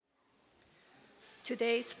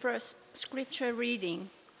Today's first scripture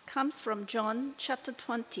reading comes from John chapter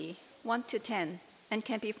 20, 1 to 10, and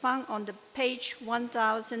can be found on the page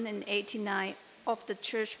 1089 of the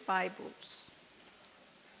Church Bibles.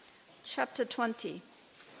 Chapter 20.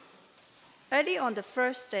 Early on the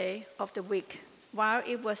first day of the week, while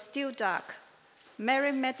it was still dark,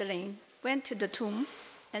 Mary Magdalene went to the tomb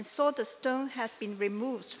and saw the stone had been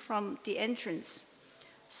removed from the entrance.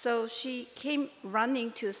 So she came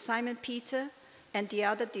running to Simon Peter and the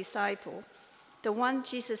other disciple, the one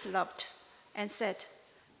Jesus loved, and said,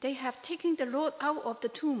 "They have taken the Lord out of the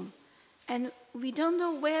tomb, and we don't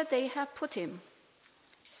know where they have put him."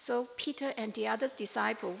 So Peter and the other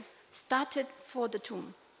disciple started for the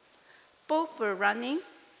tomb. Both were running,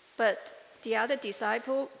 but the other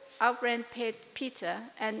disciple outran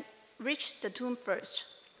Peter and reached the tomb first.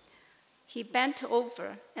 He bent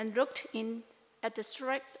over and looked in at the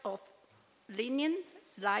strip of linen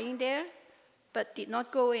lying there, but did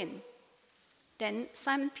not go in. Then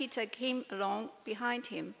Simon Peter came along behind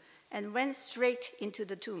him and went straight into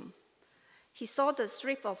the tomb. He saw the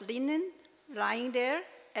strip of linen lying there,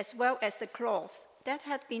 as well as the cloth that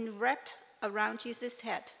had been wrapped around Jesus'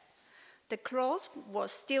 head. The cloth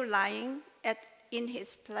was still lying in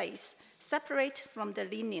his place, separate from the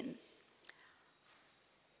linen.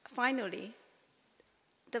 Finally,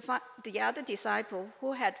 the other disciple,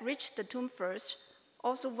 who had reached the tomb first,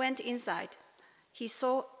 also went inside. He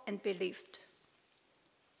saw and believed.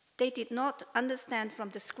 They did not understand from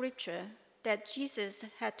the scripture that Jesus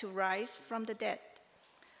had to rise from the dead.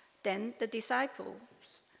 Then the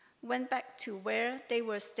disciples went back to where they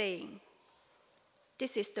were staying.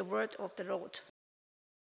 This is the word of the Lord.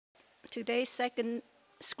 Today's second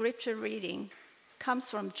scripture reading comes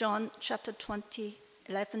from John chapter 20,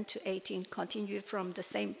 11 to 18, continued from the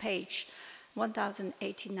same page,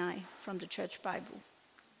 1089 from the Church Bible.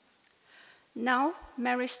 Now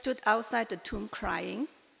Mary stood outside the tomb crying.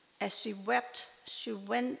 As she wept, she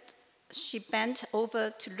bent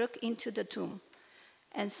over to look into the tomb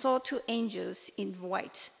and saw two angels in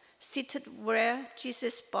white seated where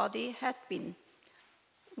Jesus' body had been,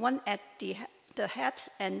 one at the head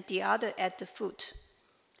and the other at the foot.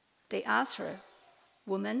 They asked her,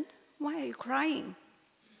 "Woman, why are you crying?"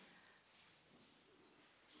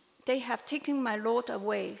 "They have taken my Lord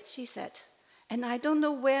away," she said, "and I don't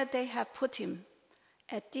know where they have put him."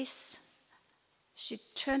 At this, she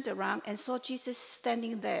turned around and saw Jesus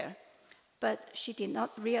standing there, but she did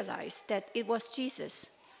not realize that it was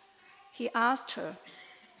Jesus. He asked her,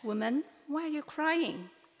 "Woman, why are you crying?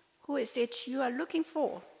 Who is it you are looking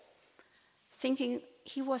for?" Thinking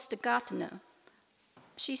he was the gardener,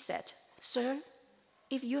 she said, "Sir,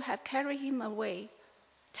 if you have carried him away,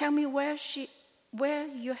 tell me where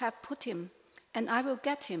you have put him, and I will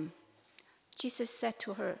get him." Jesus said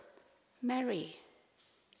to her, "Mary."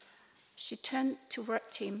 She turned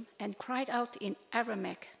toward him and cried out in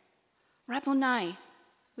Aramaic, "Rabboni,"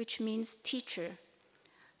 which means teacher.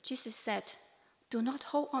 Jesus said, "Do not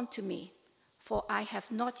hold on to me, for I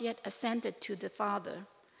have not yet ascended to the Father.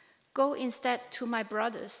 Go instead to my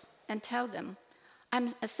brothers and tell them,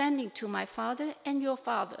 I'm ascending to my Father and your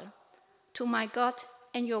Father, to my God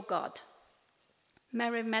and your God."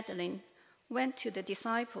 Mary Magdalene went to the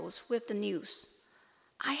disciples with the news,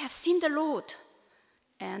 "I have seen the Lord."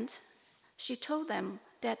 And she told them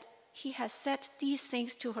that he had said these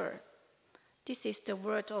things to her. This is the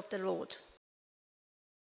word of the Lord.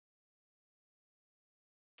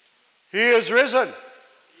 He is risen.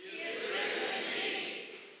 He is risen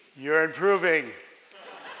indeed. You're improving.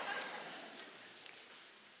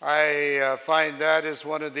 I find that is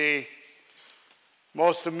one of the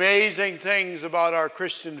most amazing things about our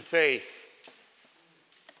Christian faith,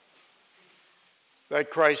 that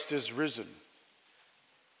Christ is risen.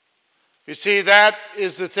 You see, that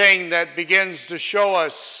is the thing that begins to show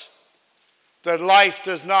us that life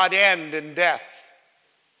does not end in death,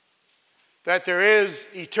 that there is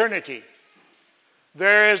eternity.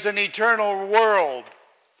 There is an eternal world.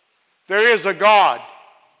 There is a God.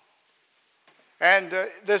 And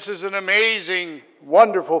this is an amazing,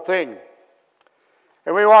 wonderful thing.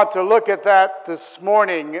 And we want to look at that this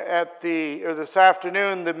morning, this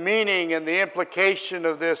afternoon, the meaning and the implication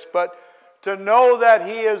of this. But to know that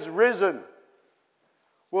he is risen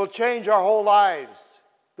will change our whole lives.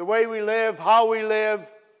 The way we live, how we live,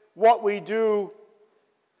 what we do,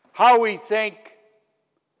 how we think,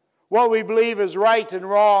 what we believe is right and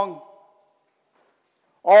wrong,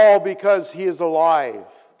 all because he is alive.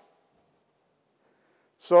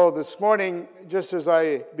 So this morning, just as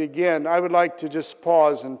I begin, I would like to just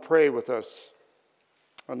pause and pray with us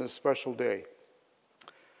on this special day.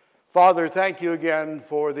 Father, thank you again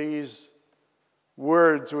for these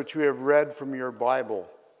words which we have read from your Bible.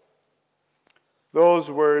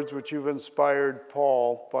 Those words which you've inspired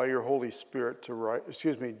Paul by your Holy Spirit to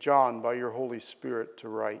write, John by your Holy Spirit to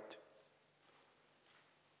write.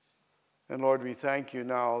 And Lord, we thank you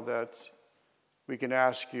now that we can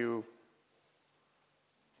ask you,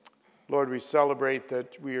 Lord, we celebrate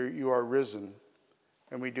that you are risen,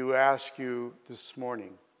 and we do ask you this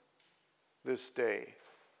morning, this day,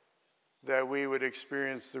 that we would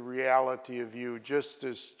experience the reality of you just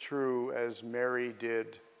as true as Mary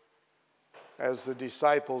did, as the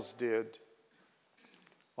disciples did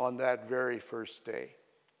on that very first day.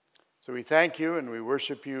 So we thank you and we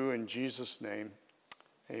worship you in Jesus' name.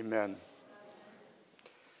 Amen.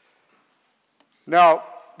 Now,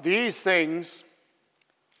 these things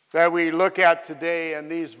that we look at today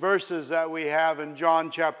and these verses that we have in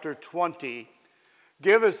John chapter 20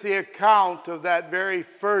 give us the account of that very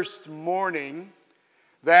first morning,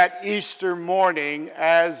 that Easter morning,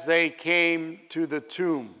 as they came to the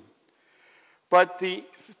tomb. But the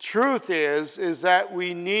truth is that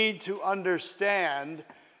we need to understand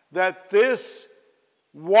that this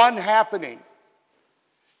one happening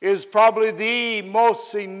is probably the most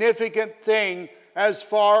significant thing as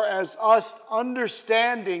far as us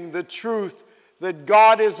understanding the truth that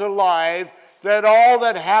God is alive, that all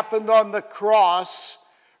that happened on the cross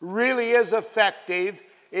really is effective.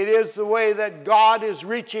 It is the way that God is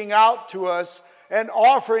reaching out to us and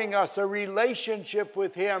offering us a relationship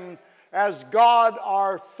with Him as God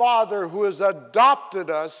our Father, who has adopted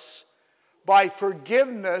us by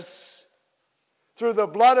forgiveness through the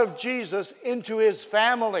blood of Jesus into His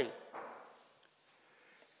family.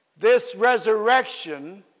 This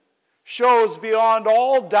resurrection shows beyond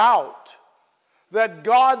all doubt that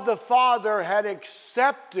God the Father had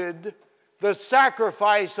accepted the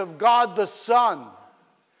sacrifice of God the Son,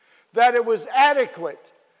 that it was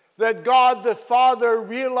adequate, that God the Father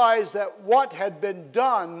realized that what had been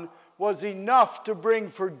done was enough to bring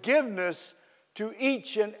forgiveness to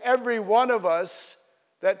each and every one of us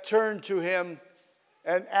that turned to Him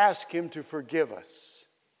and asked Him to forgive us.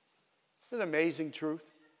 Isn't it an amazing truth?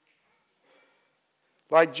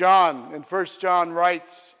 Like John, in 1 John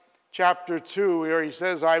writes, chapter 2, where he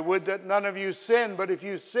says, I would that none of you sin, but if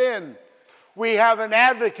you sin, we have an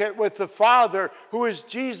advocate with the Father, who is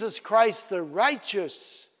Jesus Christ the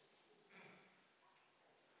righteous,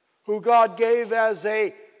 who God gave as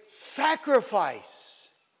a sacrifice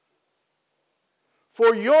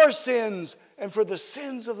for your sins and for the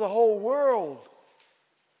sins of the whole world.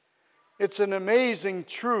 It's an amazing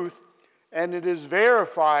truth, and it is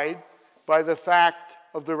verified by the fact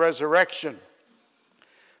of the resurrection.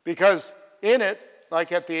 Because in it,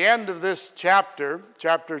 like at the end of this chapter,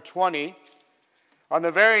 chapter 20, on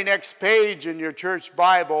the very next page in your church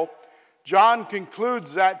Bible, John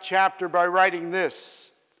concludes that chapter by writing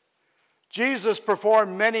this: Jesus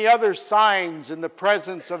performed many other signs in the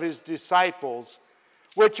presence of His disciples,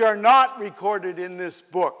 which are not recorded in this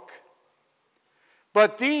book.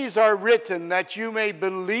 But these are written that you may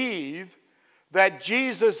believe that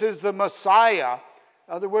Jesus is the Messiah.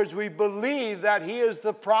 In other words, we believe that He is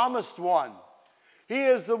the promised one. He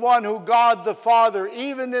is the one who God the Father,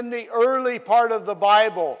 even in the early part of the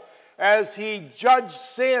Bible, as He judged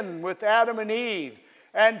sin with Adam and Eve,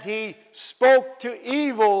 and He spoke to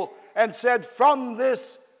evil and said, from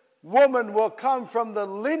this woman will come, from the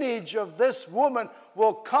lineage of this woman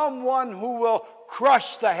will come one who will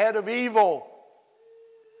crush the head of evil.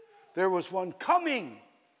 There was one coming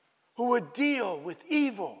who would deal with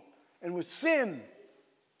evil and with sin.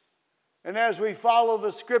 And as we follow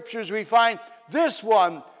the scriptures, we find this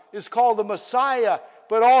one is called the Messiah,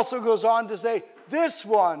 but also goes on to say, this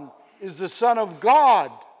one is the Son of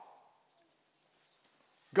God.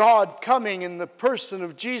 God coming in the person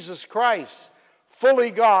of Jesus Christ,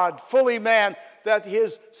 fully God, fully man, that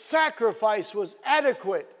His sacrifice was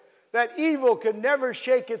adequate, that evil could never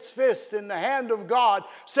shake its fist in the hand of God,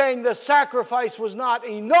 saying the sacrifice was not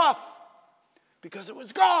enough because it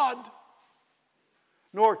was God.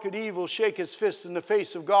 Nor could evil shake his fist in the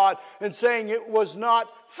face of God and saying it was not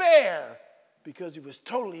fair because He was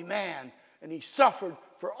totally man and He suffered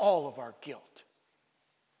for all of our guilt.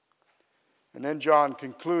 And then John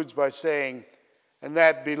concludes by saying, and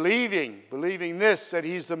that believing this, that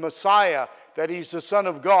He's the Messiah, that He's the Son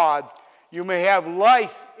of God, you may have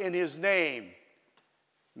life in His name.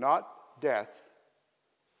 Not death,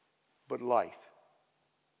 but life.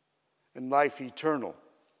 And life eternal.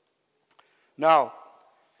 Now,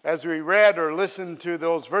 as we read or listened to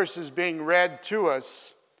those verses being read to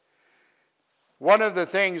us, one of the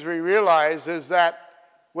things we realize is that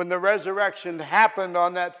when the resurrection happened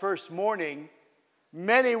on that first morning,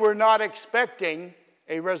 many were not expecting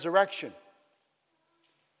a resurrection.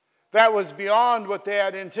 That was beyond what they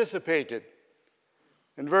had anticipated.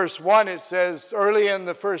 In verse 1 it says, early in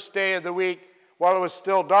the first day of the week, while it was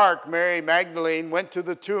still dark, Mary Magdalene went to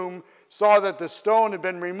the tomb, saw that the stone had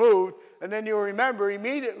been removed, and then you'll remember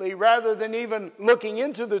immediately, rather than even looking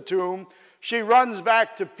into the tomb, she runs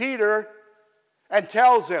back to Peter and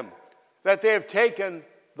tells him that they have taken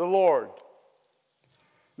the Lord.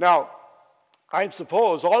 Now, I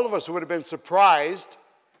suppose all of us would have been surprised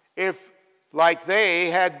if, like they,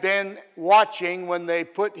 had been watching when they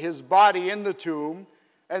put his body in the tomb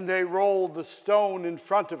and they rolled the stone in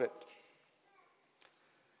front of it.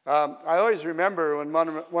 I always remember when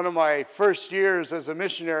one of my first years as a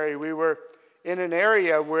missionary, we were in an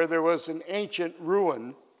area where there was an ancient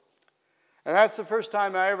ruin. And that's the first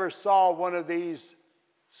time I ever saw one of these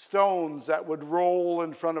stones that would roll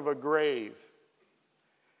in front of a grave.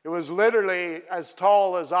 It was literally as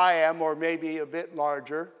tall as I am, or maybe a bit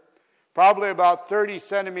larger, probably about 30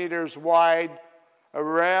 centimeters wide,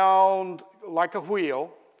 around like a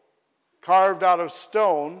wheel, carved out of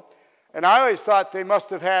stone. And I always thought they must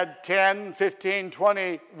have had 10, 15,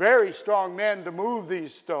 20 very strong men to move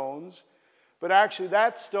these stones. But actually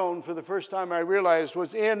that stone, for the first time I realized,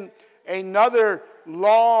 was in another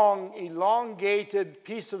long, elongated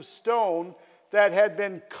piece of stone that had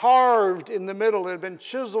been carved in the middle. It had been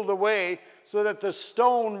chiseled away so that the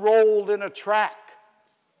stone rolled in a track.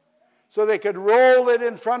 So they could roll it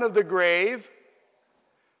in front of the grave,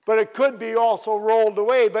 but it could be also rolled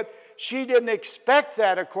away. But she didn't expect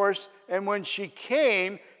that, of course, and when she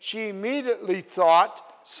came, she immediately thought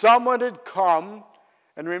someone had come.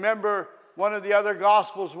 And remember, one of the other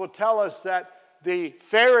Gospels will tell us that the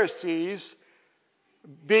Pharisees,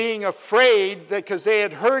 being afraid because they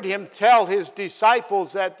had heard him tell his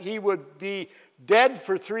disciples that he would be dead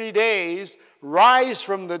for 3 days, rise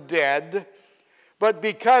from the dead, but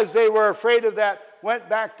because they were afraid of that, went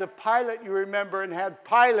back to Pilate, you remember, and had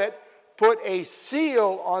Pilate put a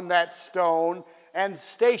seal on that stone and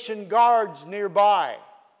station guards nearby.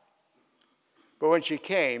 But when she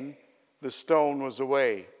came, the stone was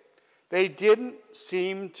away. They didn't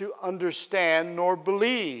seem to understand nor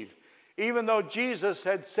believe, even though Jesus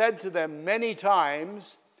had said to them many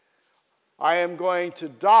times, I am going to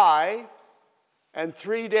die, and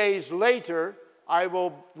 3 days later I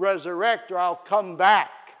will resurrect, or I'll come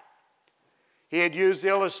back. He had used the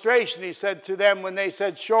illustration. He said to them when they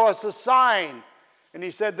said, show us a sign. And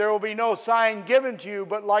he said, there will be no sign given to you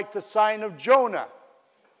but like the sign of Jonah,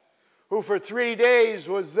 who for 3 days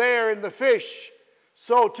was there in the fish.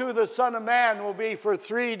 So too the Son of Man will be for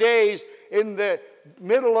 3 days in the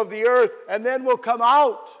middle of the earth, and then will come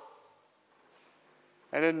out.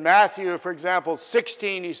 And in Matthew, for example,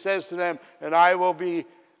 16, he says to them, and I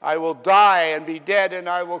will die and be dead, and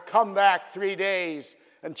I will come back 3 days.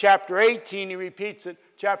 And chapter 18, he repeats it.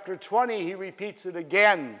 Chapter 20, he repeats it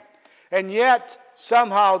again. And yet,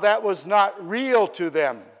 somehow that was not real to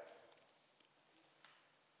them.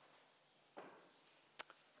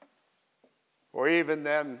 Or even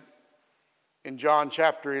then, in John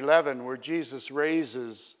chapter 11, where Jesus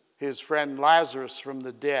raises his friend Lazarus from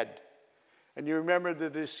the dead. And you remember the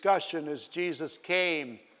discussion as Jesus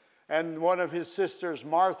came, and one of his sisters,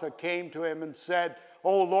 Martha, came to him and said,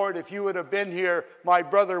 oh Lord, if you would have been here, my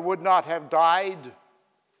brother would not have died.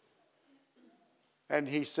 And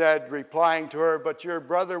he said, replying to her, but your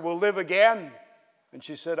brother will live again. And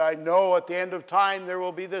she said, I know at the end of time there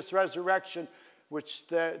will be this resurrection. Which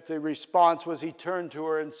the response was, he turned to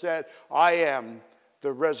her and said, I am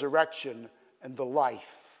the resurrection and the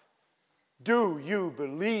life. Do you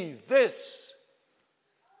believe this?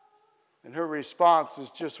 And her response is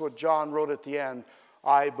just what John wrote at the end.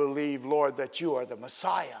 I believe, Lord, that you are the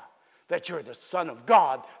Messiah, that you're the Son of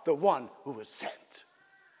God, the one who was sent.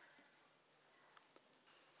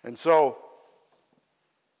 And so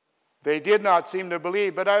they did not seem to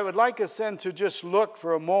believe, but I would like us then to just look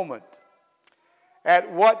for a moment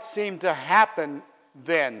at what seemed to happen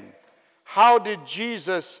then. How did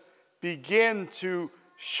Jesus begin to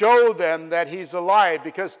show them that he's alive?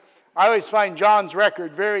 Because I always find John's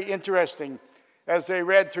record very interesting as they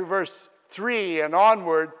read through verse 3 and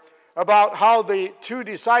onward about how the two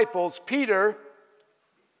disciples, Peter,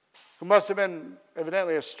 who must have been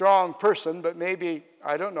evidently a strong person, but maybe,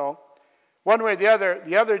 I don't know, one way or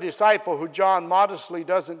the other disciple, who John modestly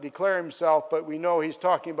doesn't declare himself, but we know he's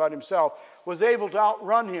talking about himself, was able to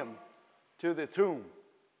outrun him to the tomb.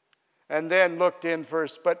 And then looked in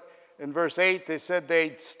first, but in verse 8 they said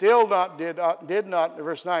they still did not,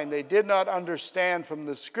 verse 9, they did not understand from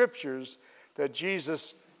the scriptures that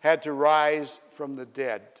Jesus had to rise from the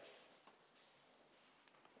dead.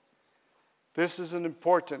 This is an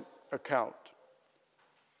important account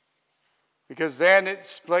because then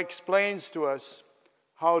it explains to us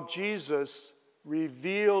how Jesus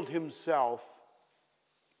revealed himself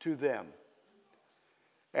to them.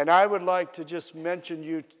 And I would like to just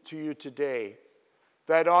mention to you today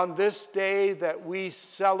that on this day that we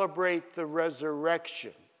celebrate the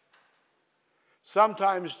resurrection,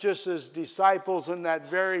 sometimes just as disciples in that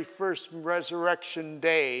very first resurrection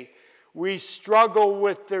day, we struggle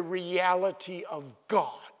with the reality of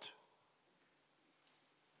God.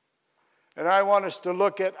 And I want us to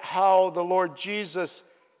look at how the Lord Jesus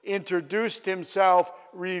introduced himself,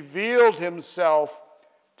 revealed himself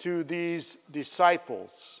to these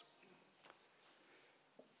disciples.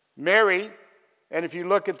 Mary, and if you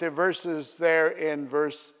look at the verses there in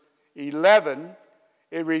verse 11,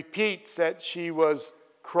 it repeats that she was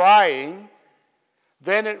crying.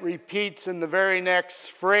 Then it repeats in the very next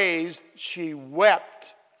phrase, she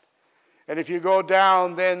wept. And if you go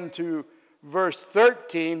down then to verse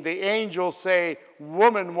 13, the angels say,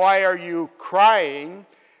 "Woman, why are you crying?"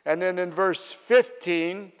 And then in verse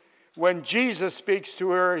 15, when Jesus speaks to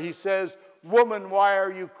her, he says, "Woman, why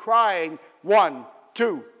are you crying?" 1,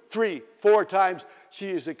 2, 3, 4 times. She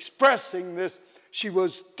is expressing this. She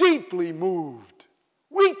was deeply moved,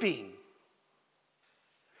 weeping.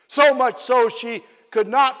 So much so she could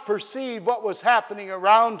not perceive what was happening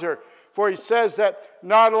around her. For he says that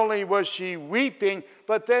not only was she weeping,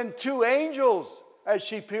 but then 2 angels, as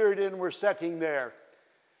she peered in, were sitting there.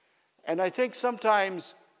 And I think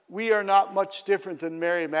sometimes we are not much different than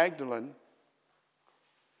Mary Magdalene.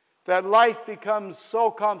 That life becomes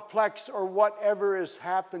so complex or whatever is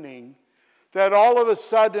happening, that all of a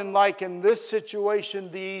sudden, like in this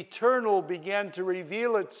situation, the eternal began to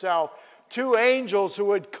reveal itself. 2 angels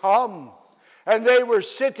who had come, and they were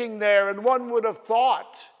sitting there, and one would have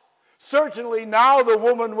thought, certainly now the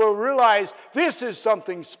woman will realize this is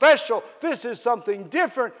something special, this is something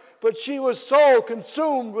different, but she was so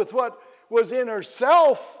consumed with what was in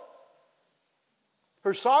herself,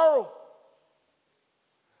 her sorrow,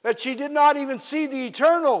 that she did not even see the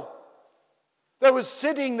eternal that was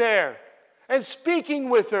sitting there and speaking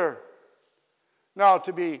with her. Now,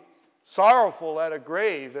 to be sorrowful at a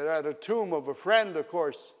grave, at a tomb of a friend, of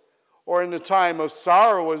course, or in the time of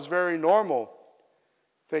sorrow was very normal.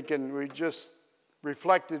 Thinking we just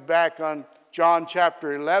reflected back on John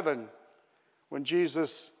chapter 11 when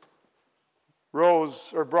Jesus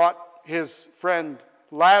rose or brought his friend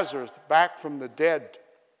Lazarus back from the dead.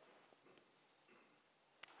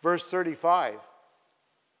 Verse 35,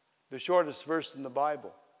 the shortest verse in the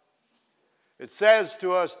Bible. It says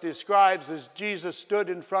to us, describes as Jesus stood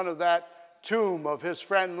in front of that tomb of his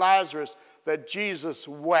friend Lazarus, that Jesus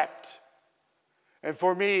wept. And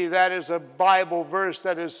for me, that is a Bible verse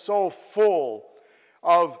that is so full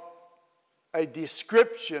of a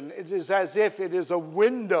description. It is as if it is a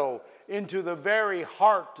window into the very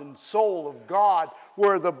heart and soul of God,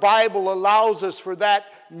 where the Bible allows us for that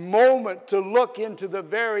moment to look into the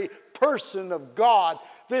very person of God.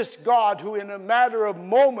 This God who in a matter of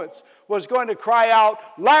moments was going to cry out,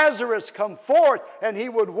 "Lazarus, come forth," and he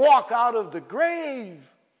would walk out of the grave.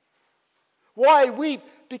 Why weep?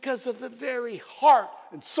 Because of the very heart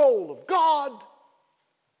and soul of God.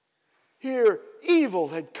 Here, evil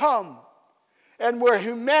had come. And where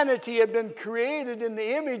humanity had been created in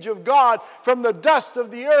the image of God from the dust of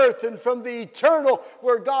the earth and from the eternal,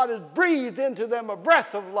 where God has breathed into them a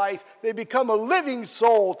breath of life, they become a living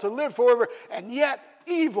soul to live forever. And yet,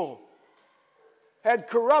 evil had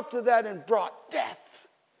corrupted that and brought death.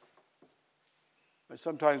 I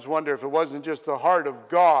sometimes wonder if it wasn't just the heart of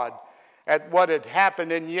God at what had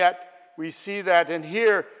happened, and yet we see that. And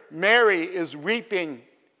here, Mary is weeping,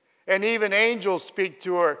 and even angels speak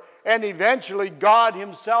to her. And eventually, God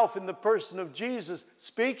himself in the person of Jesus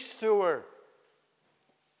speaks to her.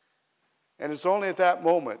 And it's only at that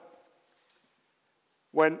moment,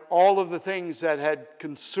 when all of the things that had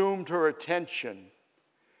consumed her attention,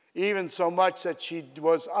 even so much that she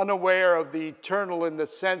was unaware of the eternal in the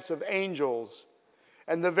sense of angels,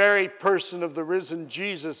 and the very person of the risen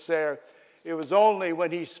Jesus there, it was only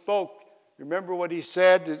when he spoke. Remember what he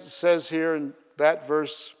said? It says here in that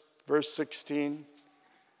verse 16.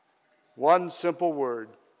 One simple word.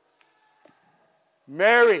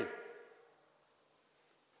 Mary.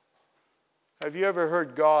 Have you ever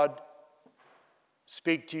heard God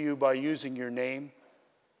speak to you by using your name?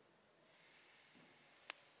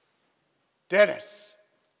 Dennis.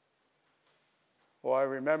 Oh, I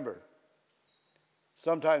remember.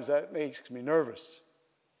 Sometimes that makes me nervous.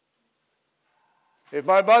 If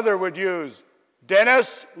my mother would use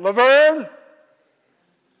Dennis Laverne,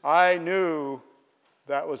 I knew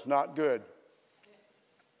that was not good.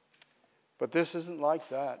 But this isn't like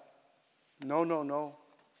that. No, no, no.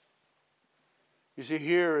 You see,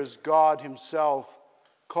 here is God himself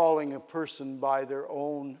calling a person by their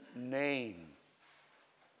own name.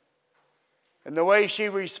 And the way she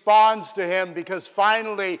responds to him, because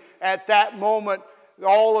finally at that moment,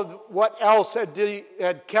 all of what else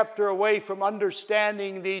had kept her away from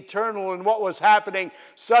understanding the eternal and what was happening,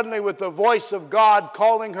 suddenly with the voice of God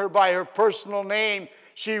calling her by her personal name,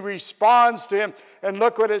 she responds to him. And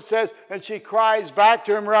look what it says. And she cries back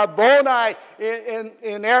to him, Rabboni,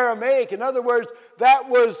 in Aramaic. In other words, that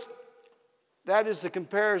is the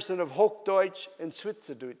comparison of Hochdeutsch and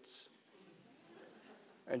Schweizerdeutsch.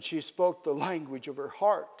 And she spoke the language of her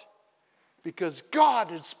heart, because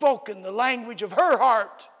God had spoken the language of her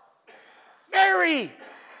heart. Mary!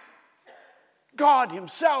 God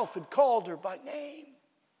himself had called her by name.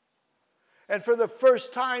 And for the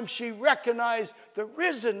first time, she recognized the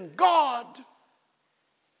risen God.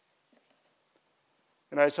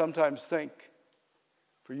 And I sometimes think,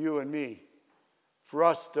 for you and me, for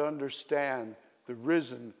us to understand the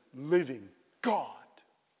risen, living God,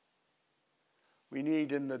 we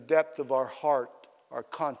need in the depth of our heart, our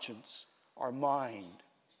conscience, our mind,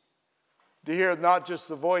 to hear not just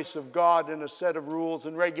the voice of God in a set of rules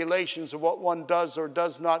and regulations of what one does or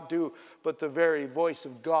does not do, but the very voice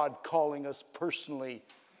of God calling us personally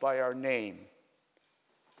by our name.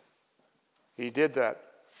 He did that.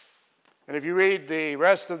 And if you read the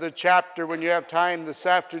rest of the chapter when you have time this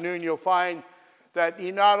afternoon, you'll find that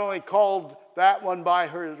he not only called that one by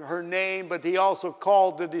her name, but he also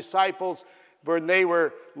called the disciples when they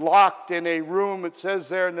were locked in a room. It says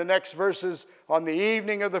there in the next verses, on the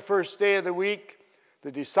evening of the first day of the week,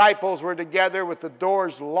 the disciples were together with the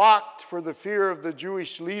doors locked for the fear of the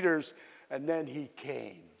Jewish leaders, and then he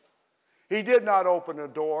came. He did not open a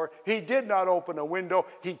door. He did not open a window.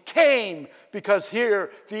 He came because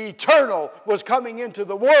here the eternal was coming into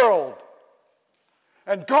the world.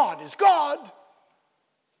 And God is God.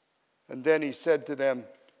 And then he said to them,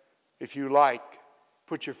 if you like,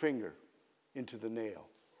 put your finger into the nail,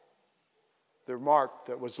 the mark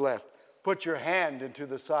that was left. Put your hand into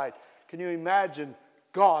the side. Can you imagine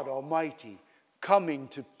God Almighty coming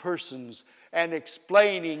to persons and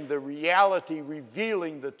explaining the reality,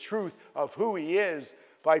 revealing the truth of who he is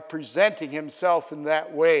by presenting himself in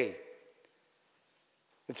that way?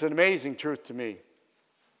 It's an amazing truth to me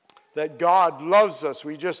that God loves us.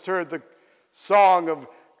 We just heard the song of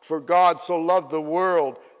 "For God so loved the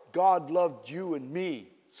world." God loved you and me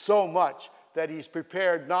so much that he's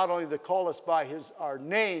prepared not only to call us by our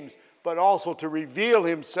names, but also to reveal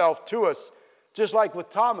himself to us. Just like with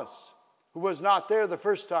Thomas, who was not there the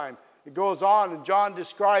first time. It goes on, and John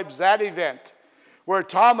describes that event, where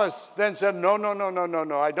Thomas then said, no,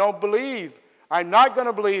 I don't believe. I'm not going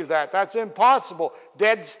to believe that. That's impossible.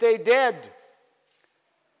 Dead stay dead.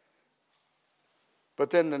 But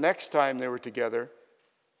then the next time they were together,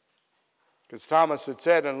 because Thomas had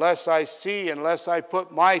said, unless I see, unless I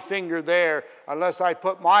put my finger there, unless I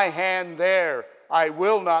put my hand there, I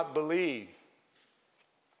will not believe.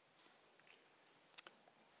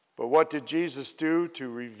 But what did Jesus do to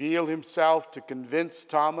reveal himself, to convince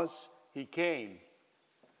Thomas? He came.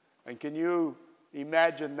 And can you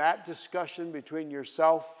imagine that discussion between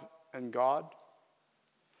yourself and God?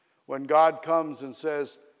 When God comes and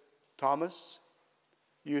says, Thomas,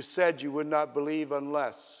 you said you would not believe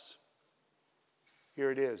unless.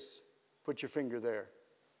 Here it is. Put your finger there.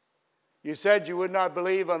 You said you would not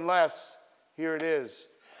believe unless. Here it is.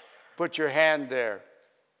 Put your hand there.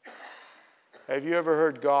 Have you ever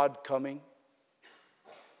heard God coming?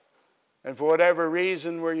 And for whatever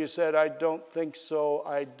reason where you said, I don't think so,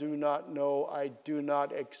 I do not know, I do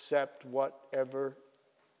not accept whatever.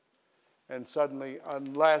 And suddenly,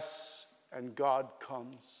 unless, and God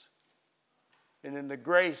comes. And in the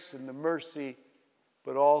grace and the mercy,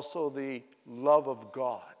 but also the love of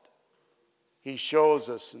God, he shows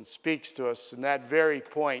us and speaks to us in that very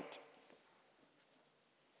point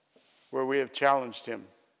where we have challenged him.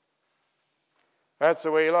 That's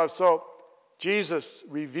the way he loves. So Jesus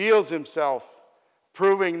reveals himself,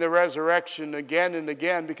 proving the resurrection again and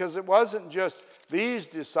again, because it wasn't just these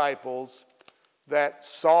disciples that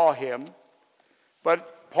saw him,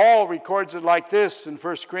 but Paul records it like this in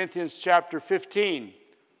 1 Corinthians chapter 15.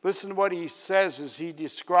 Listen to what he says as he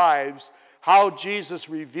describes how Jesus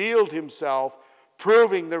revealed himself,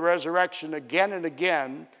 proving the resurrection again and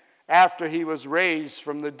again after he was raised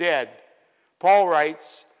from the dead. Paul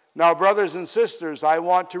writes, now, brothers and sisters, I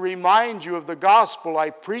want to remind you of the gospel I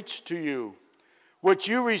preached to you, which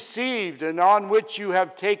you received and on which you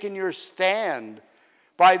have taken your stand.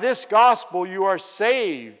 By this gospel you are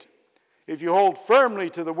saved, if you hold firmly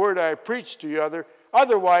to the word I have preached to you,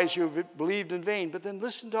 otherwise you have believed in vain. But then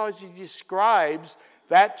listen to how he describes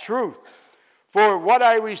that truth. For what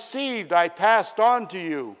I received I passed on to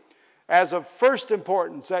you as of first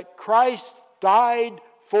importance, that Christ died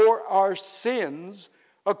for our sins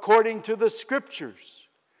according to the Scriptures,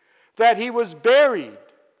 that he was buried,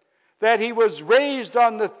 that he was raised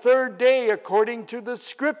on the third day according to the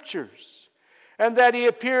Scriptures, and that he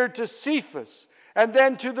appeared to Cephas, and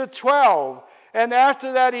then to the 12, and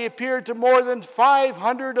after that he appeared to more than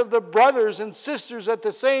 500 of the brothers and sisters at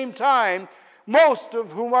the same time, most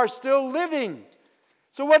of whom are still living.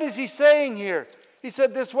 So what is he saying here? He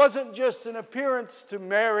said this wasn't just an appearance to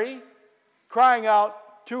Mary, crying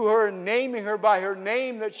out to her and naming her by her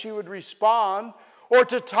name that she would respond, or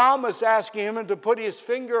to Thomas asking him to put his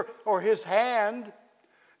finger or his hand.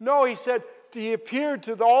 No, he said he appeared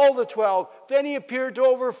to all the 12. Then he appeared to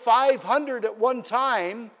over 500 at one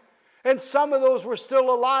time. And some of those were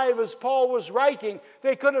still alive as Paul was writing.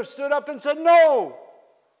 They could have stood up and said no.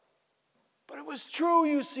 But it was true,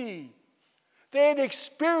 you see. They had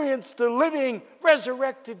experienced the living,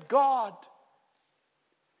 resurrected God.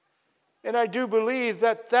 And I do believe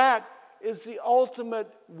that that is the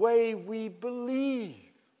ultimate way we believe,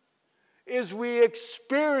 is we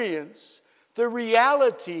experience the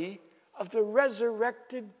reality of the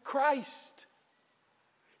resurrected Christ.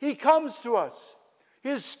 He comes to us.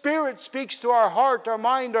 His Spirit speaks to our heart, our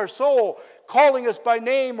mind, our soul, calling us by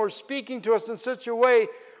name or speaking to us in such a way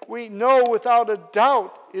we know without a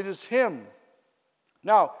doubt it is Him.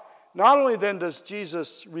 Now, not only then does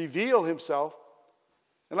Jesus reveal Himself,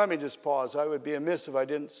 and let me just pause. I would be amiss if I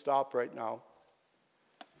didn't stop right now.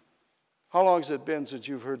 How long has it been since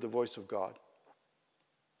you've heard the voice of God?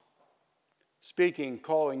 Speaking,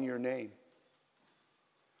 calling your name.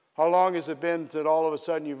 How long has it been that all of a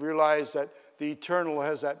sudden you've realized that the eternal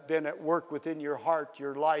has been at work within your heart,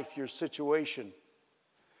 your life, your situation?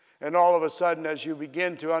 And all of a sudden, as you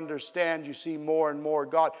begin to understand, you see more and more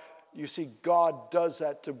God. You see, God does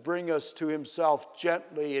that to bring us to Himself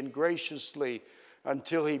gently and graciously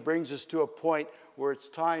until He brings us to a point where it's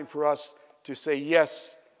time for us to say,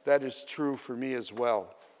 yes, that is true for me as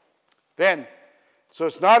well. Then, so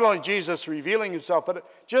it's not only Jesus revealing Himself, but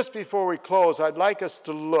just before we close, I'd like us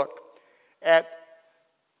to look at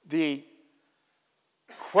the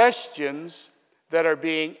questions that are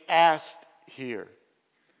being asked here.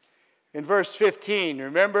 In verse 15,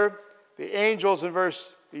 remember the angels in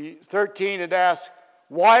verse 13 had asked,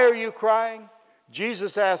 why are you crying?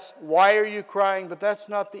 Jesus asks, why are you crying? But that's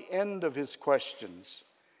not the end of his questions.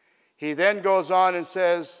 He then goes on and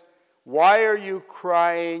says, why are you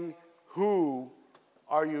crying? Who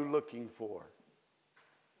are you looking for?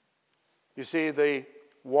 You see, the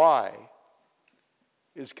why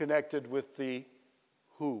is connected with the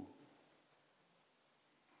who.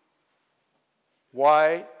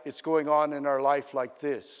 Why it's going on in our life like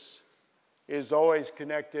this is always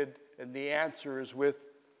connected, and the answer is with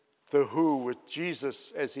the who, with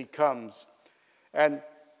Jesus as He comes. And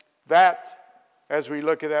that, as we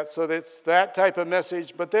look at that, so that's that type of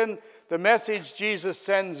message. But then the message Jesus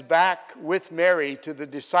sends back with Mary to the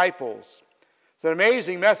disciples. It's an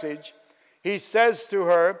amazing message. He says to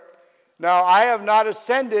her, now I have not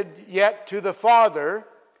ascended yet to the Father.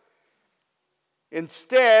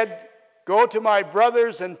 Instead, go to my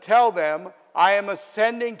brothers and tell them, I am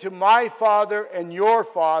ascending to my Father and your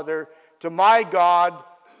Father, to my God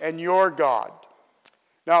and your God.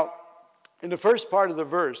 Now, in the first part of the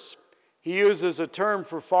verse, he uses a term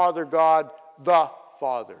for Father God, the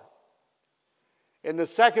Father. In the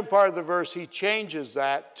second part of the verse, he changes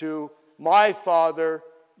that to my Father,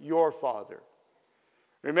 your Father.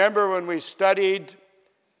 Remember when we studied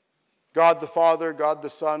God the Father, God the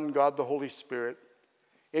Son, God the Holy Spirit?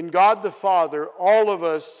 In God the Father, all of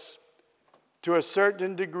us, to a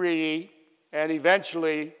certain degree, and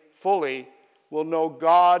eventually fully, will know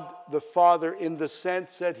God the Father in the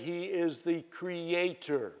sense that He is the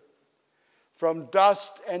Creator. From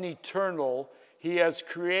dust and eternal, He has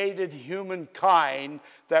created humankind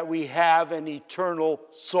that we have an eternal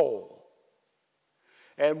soul.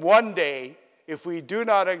 And one day, if we do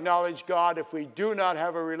not acknowledge God, if we do not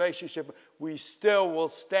have a relationship, we still will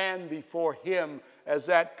stand before Him as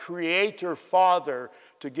that Creator Father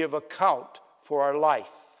to give account for our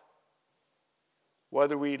life.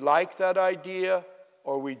 Whether we like that idea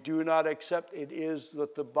or we do not accept, it is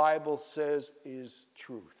what the Bible says is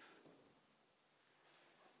truth.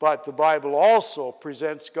 But the Bible also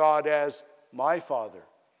presents God as my Father.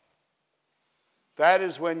 That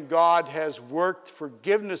is when God has worked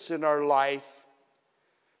forgiveness in our life,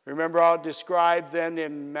 Remember how it described then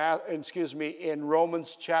in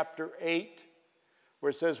Romans chapter 8, where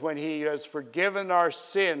it says, when he has forgiven our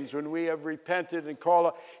sins, when we have repented and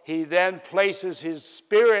called, he then places his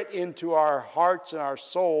Spirit into our hearts and our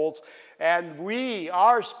souls, and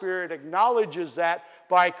our spirit acknowledges that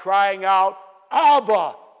by crying out,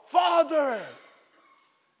 Abba, Father.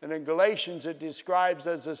 And in Galatians it describes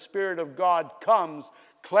as the Spirit of God comes,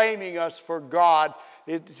 claiming us for God.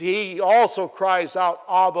 He also cries out,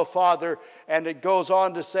 Abba, Father, and it goes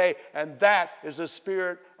on to say, and that is a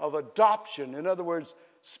spirit of adoption. In other words,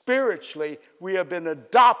 spiritually, we have been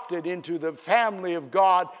adopted into the family of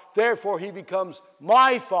God. Therefore, he becomes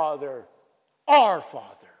my Father, our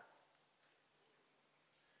Father.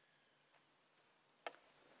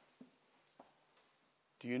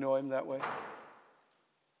 Do you know him that way?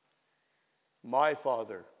 My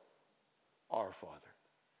Father, our Father.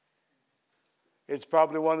 It's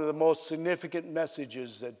probably one of the most significant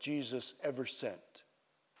messages that Jesus ever sent.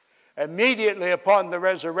 Immediately upon the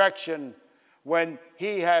resurrection, when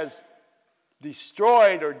he has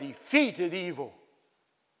destroyed or defeated evil,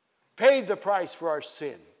 paid the price for our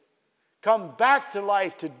sin, come back to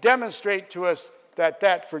life to demonstrate to us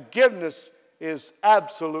that forgiveness is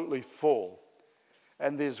absolutely full.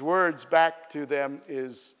 And his words back to them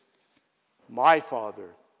is, my Father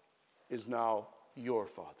is now your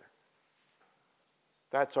Father.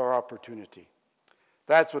 That's our opportunity.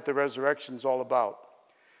 That's what the resurrection's all about.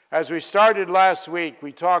 As we started last week,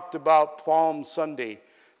 we talked about Palm Sunday,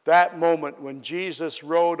 that moment when Jesus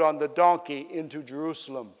rode on the donkey into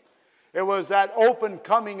Jerusalem. It was that open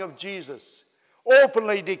coming of Jesus,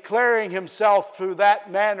 openly declaring himself through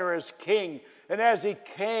that manner as king. And as he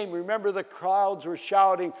came, remember the crowds were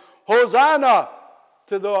shouting, Hosanna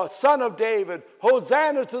to the Son of David.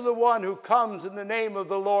 Hosanna to the one who comes in the name of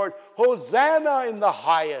the Lord. Hosanna in the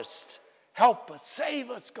highest. Help us, save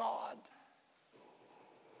us, God.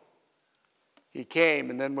 He came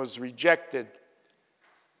and then was rejected.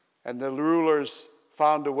 And the rulers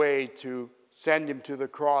found a way to send him to the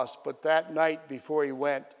cross. But that night before he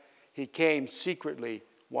went, he came secretly.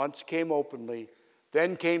 Once came openly,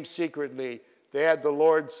 then came secretly. They had the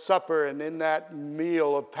Lord's Supper, and in that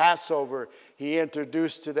meal of Passover, he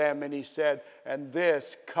introduced to them and he said, and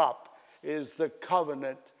this cup is the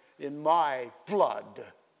covenant in my blood.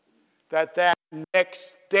 That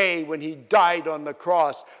next day when he died on the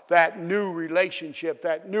cross, that new relationship,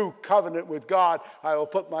 that new covenant with God, I will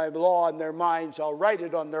put my law in their minds, I'll write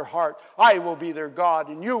it on their heart, I will be their God,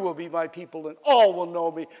 and you will be my people, and all will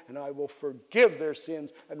know me, and I will forgive their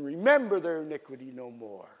sins and remember their iniquity no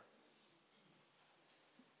more.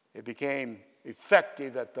 It became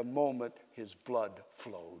effective at the moment his blood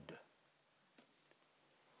flowed.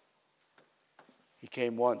 He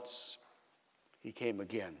came once. He came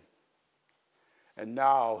again. And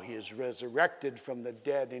now he is resurrected from the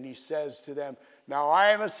dead, and he says to them, now I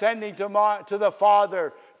am ascending to the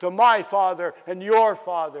Father, to my Father and your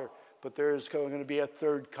Father. But there is going to be a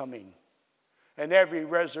third coming. And every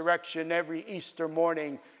resurrection, every Easter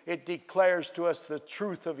morning, it declares to us the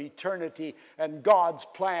truth of eternity, and God's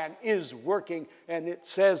plan is working. And it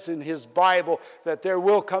says in his Bible that there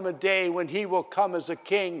will come a day when he will come as a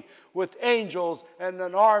king with angels and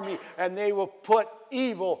an army, and they will put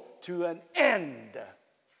evil to an end.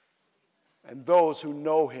 And those who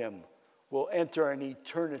know him will enter an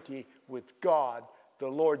eternity with God, the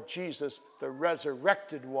Lord Jesus, the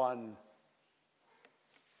resurrected one,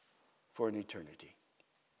 for an eternity.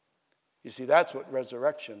 You see, that's what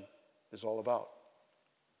resurrection is all about.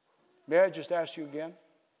 May I just ask you again?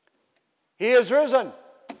 He is risen.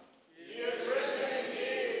 He is risen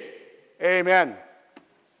indeed. Amen.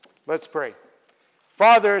 Let's pray.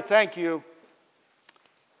 Father, thank you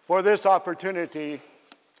for this opportunity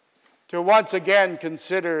to once again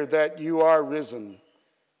consider that you are risen.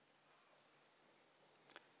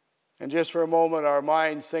 And just for a moment, our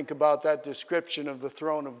minds think about that description of the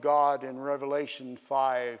throne of God in Revelation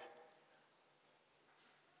 5.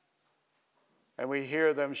 And we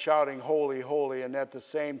hear them shouting, holy, holy. And at the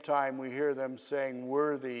same time, we hear them saying,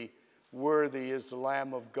 worthy, worthy is the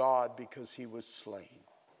Lamb of God because he was slain.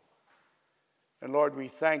 And Lord, we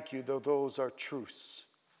thank you that those are truths.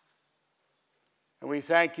 And we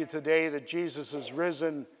thank you today that Jesus is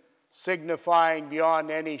risen, signifying beyond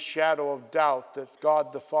any shadow of doubt that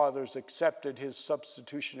God the Father has accepted his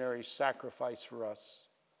substitutionary sacrifice for us.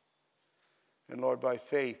 And Lord, by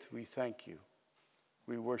faith, we thank you.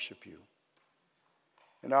 We worship you.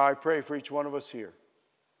 And now I pray for each one of us here.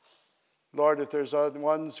 Lord, if there's other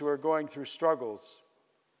ones who are going through struggles,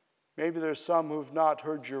 maybe there's some who've not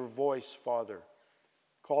heard your voice, Father,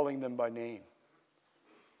 calling them by name.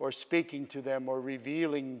 or speaking to them or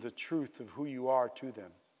revealing the truth of who you are to them.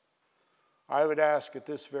 I would ask at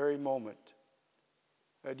this very moment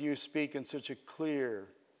that you speak in such a clear,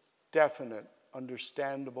 definite,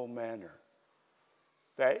 understandable manner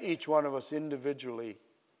that each one of us individually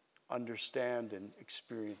understand and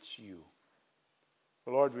experience you.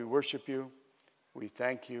 Lord, we worship you, we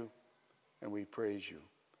thank you, and we praise you.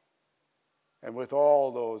 And with all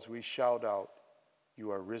those, we shout out, you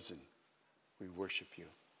are risen. We worship you.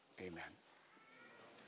 Amen.